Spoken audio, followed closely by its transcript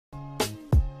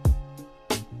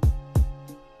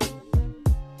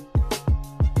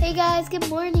Hey guys, good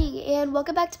morning and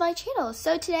welcome back to my channel.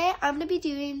 So today I'm going to be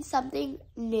doing something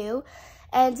new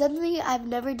and something I've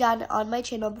never done on my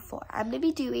channel before. I'm going to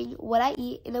be doing what I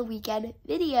eat in a weekend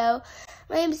video.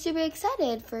 I am super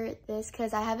excited for this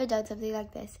because I haven't done something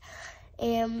like this.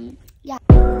 And yeah.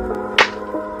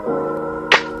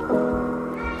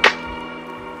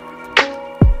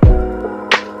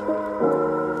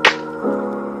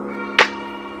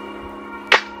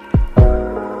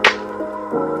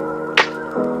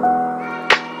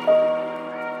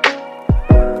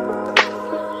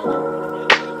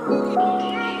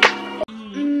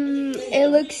 It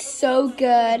looks so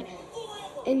good.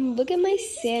 And look at my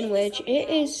sandwich. It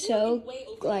is so,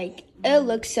 it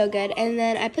looks so good. And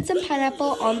then I put some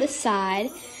pineapple on the side.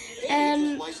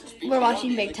 And we're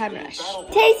watching Big Time Rush.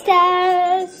 Taste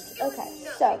test! Okay,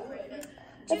 so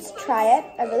let's try it.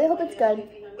 I really hope it's good.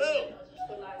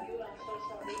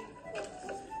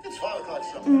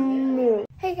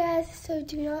 Hey guys, so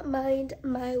do not mind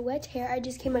my wet hair. I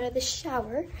just came out of the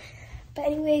shower. But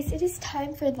anyways, it is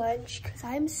time for lunch because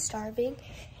I'm starving.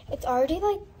 It's already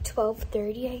like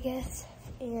 12:30, I guess.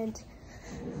 And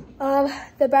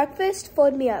the breakfast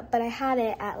filled me up, but I had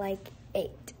it at like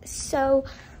 8. So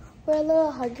we're a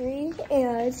little hungry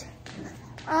and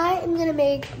I am gonna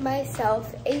make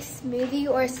myself a smoothie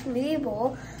or a smoothie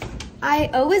bowl. I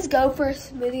always go for a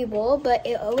smoothie bowl, but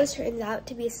it always turns out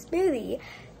to be a smoothie.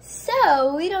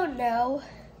 So we don't know,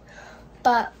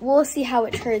 but we'll see how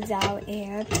it turns out.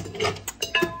 And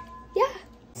yeah,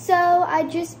 so I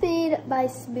just made my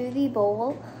smoothie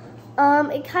bowl.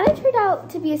 It kind of turned out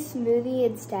to be a smoothie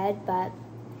instead, but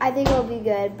I think it'll be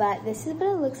good. But this is what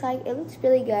it looks like. It looks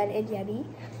really good and yummy.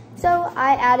 So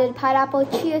I added pineapple,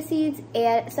 chia seeds,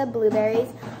 and some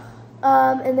blueberries.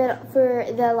 And then for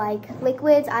the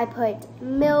liquids, I put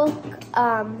milk,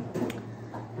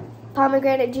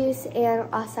 pomegranate juice, and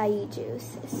acai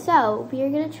juice. So we are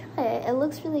gonna try it. It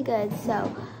looks really good,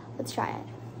 so let's try it.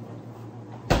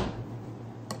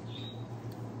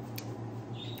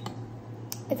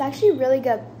 It's actually really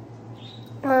good.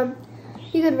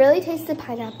 You could really taste the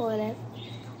pineapple in it.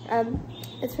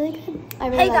 It's really good. I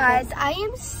really like guys, it. I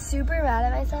am super mad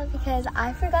at myself because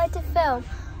I forgot to film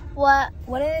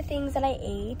one of the things that I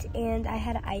ate, and I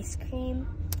had ice cream.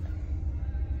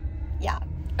 Yeah.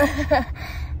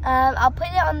 I'll put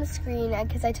it on the screen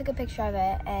because I took a picture of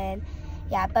it, and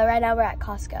yeah, but right now we're at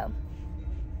Costco.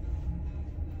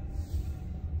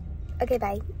 Okay,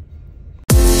 bye.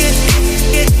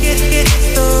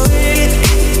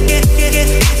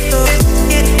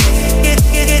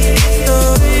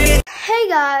 Hey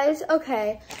guys,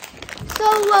 okay, so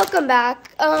welcome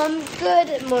back.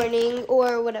 Good morning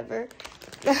or whatever.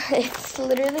 It's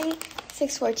literally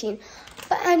 6:14.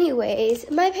 But anyways,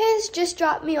 my parents just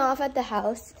dropped me off at the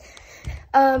house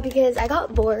because I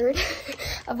got bored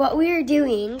of what we were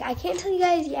doing. I can't tell you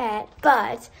guys yet,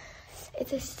 but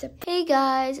it's a hey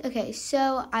guys. Okay,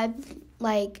 so I'm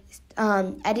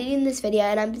editing this video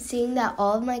and I'm seeing that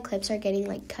all of my clips are getting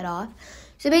cut off.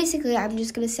 So basically, I'm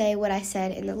just gonna say what I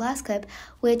said in the last clip,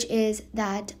 which is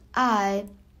that I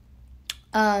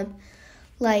had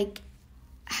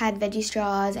veggie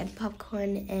straws and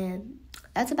popcorn, and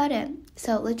that's about it.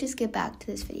 So let's just get back to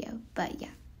this video, but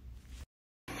yeah.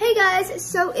 Hey guys,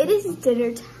 so it is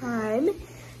dinner time,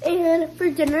 and for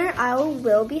dinner I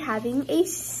will be having a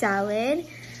salad.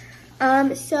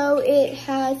 So it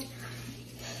has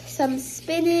some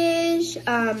spinach,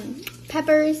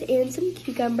 peppers, and some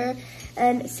cucumber,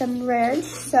 and some ranch.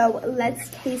 So let's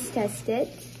taste test it.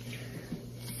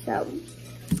 So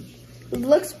it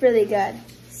looks really good.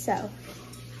 So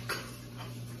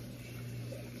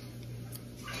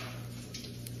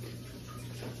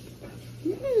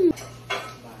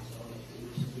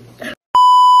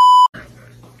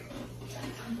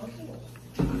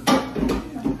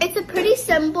it's a pretty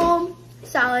simple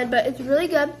salad, but it's really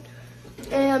good.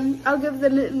 And I'll give the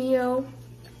meal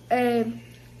a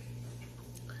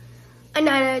 9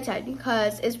 out of 10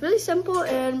 because it's really simple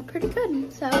and pretty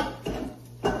good. So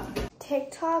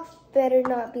TikTok better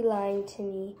not be lying to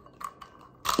me.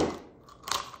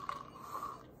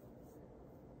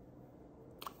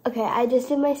 Okay, I just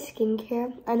did my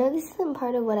skincare. I know this isn't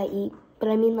part of what I eat, but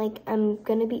I mean, I'm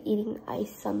gonna be eating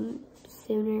ice some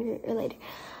sooner or later.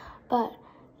 But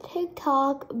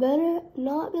TikTok better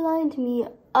not be lying to me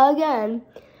again,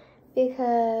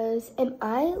 because am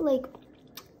I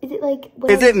is it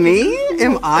is it me?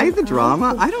 Am I the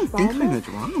drama? I don't think I'm the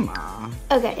drama.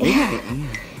 Okay. Maybe I am.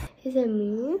 Is it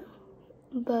me?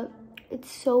 But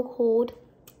it's so cold.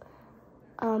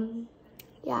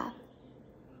 Yeah.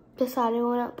 Decided I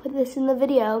want to put this in the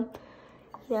video.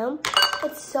 You know?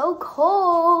 It's so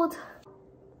cold.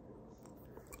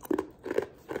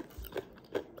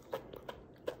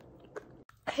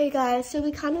 Hey guys, so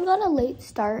we kind of got a late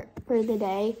start for the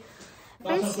day.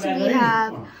 First we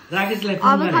have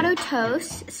avocado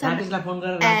toast, some eggs,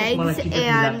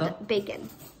 and bacon.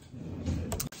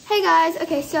 Hey guys,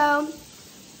 okay, so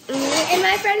me and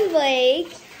my friend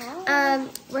Blake,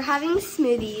 we're having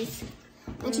smoothies,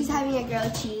 and she's having a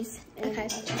grilled cheese. Okay,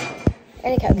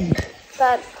 and a Coke.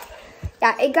 But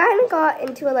yeah, it kind of got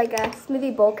into a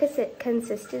smoothie bowl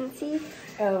consistency,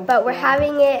 but we're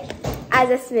having it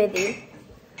as a smoothie.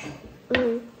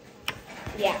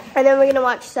 Yeah. And then we're gonna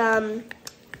watch some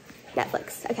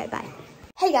Netflix. Okay, bye.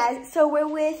 Hey guys, so we're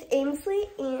with Ainsley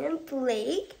and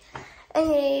Blake.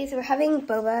 Anyways, we're having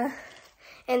boba,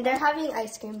 and they're having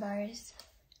ice cream bars.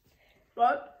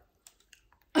 What?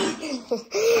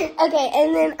 Okay,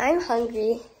 and then I'm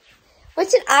hungry.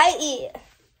 What should I eat?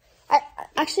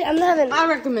 Actually, I'm not having. I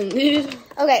recommend these.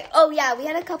 Okay. Oh yeah, we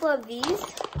had a couple of these.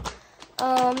 Why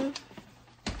are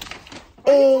there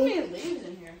so many leaves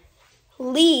in here?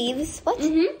 Leaves? What?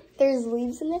 There's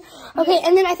leaves in there. Okay,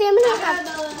 and then I think I'm gonna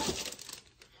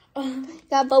have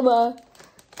got boba,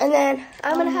 and then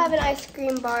I'm gonna have an ice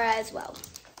cream bar as well.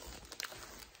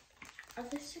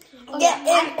 Yeah,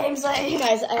 and I'm like, Hey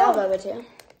guys, I have boba too.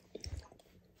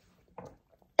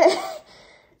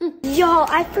 Y'all,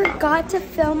 I forgot to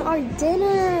film our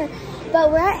dinner, but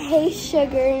we're at Hey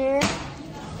Sugar.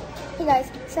 Hey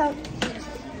guys, so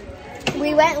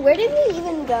we went. Where did we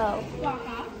even go?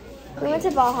 Baja. We went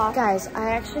to Baja. Guys,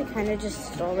 I actually kind of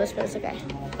just stole this, but it's okay.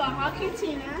 Baja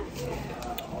Cantina.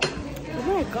 Oh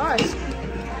my gosh.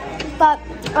 But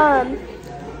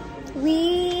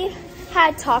we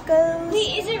had tacos.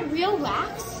 Wait, is it real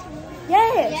wax?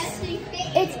 Yes. so you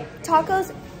think It's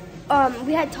tacos.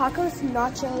 We had tacos,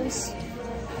 nachos,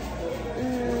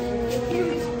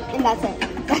 and that's it.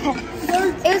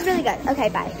 It was really good. Okay,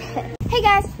 bye. Hey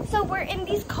guys, so we're in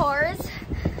these cars,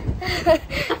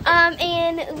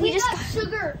 and we just got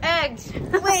sugar eggs.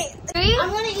 wait. 3. I'm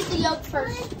gonna eat the yolk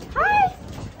first. Hi.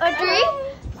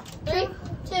 3. 3,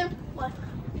 2, 1.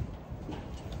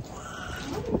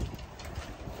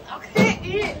 Okay,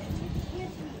 eat it.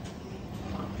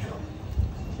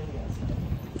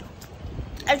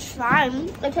 It's fine.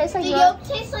 It tastes like The milk. yolk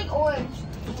tastes like orange.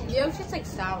 Yolk tastes like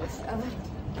sour stuff.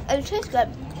 It tastes good.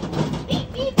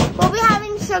 We'll be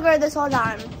having sugar this whole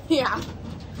time. Yeah.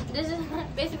 This is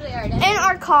basically our dinner. In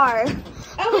our car.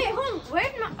 Oh wait, hold on.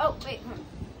 Where's my? Oh wait.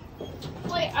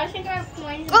 Wait, I think I have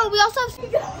coins. Oh, we also have.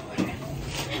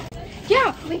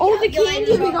 Yeah. All the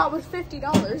candy we got. got was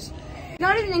 $50.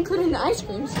 Not even including the ice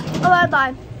creams. Oh,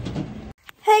 bye.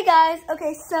 Hey guys.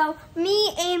 Okay, so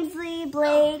me, Ainsley,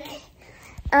 Blake,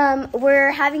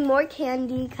 we're having more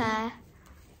candy,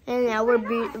 and now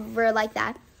we're like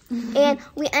that. And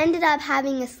we ended up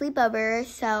having a sleepover,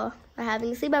 so we're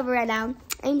having a sleepover right now.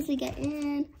 Ainsley, get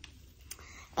in.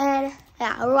 And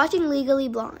yeah, we're watching Legally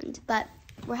Blonde, but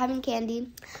we're having candy.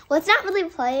 Well, it's not really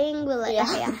playing, but like,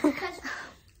 yeah. Because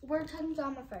we're talking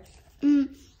drama first.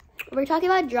 We're talking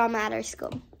about drama at our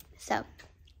school. So,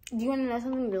 Do you want to know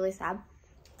something really sad?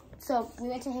 So, we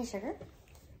went to Hey Sugar,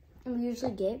 and we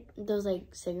usually get those,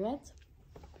 cigarettes,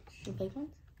 the fake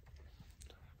ones,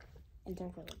 and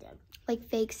they're really good. like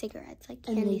fake cigarettes, like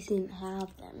And they candy. didn't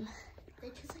have them. They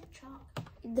taste like chalk.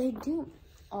 They do.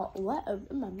 Oh, what?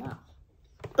 In my mouth.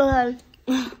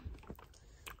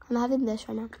 I'm having this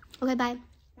right now. Okay, bye.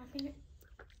 What are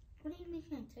you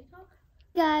making on TikTok?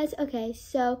 Guys, okay,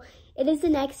 so it is the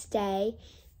next day,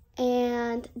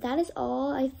 and that is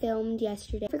all I filmed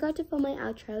yesterday. I forgot to film my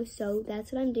outro, so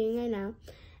that's what I'm doing right now.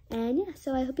 And yeah,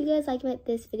 so I hope you guys liked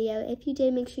this video. If you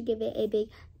did, make sure to give it a big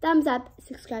thumbs up,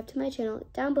 subscribe to my channel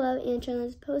down below, and turn on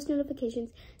those post notifications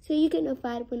so you get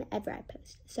notified whenever I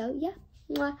post. So yeah,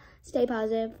 mwah, stay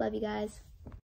positive, love you guys.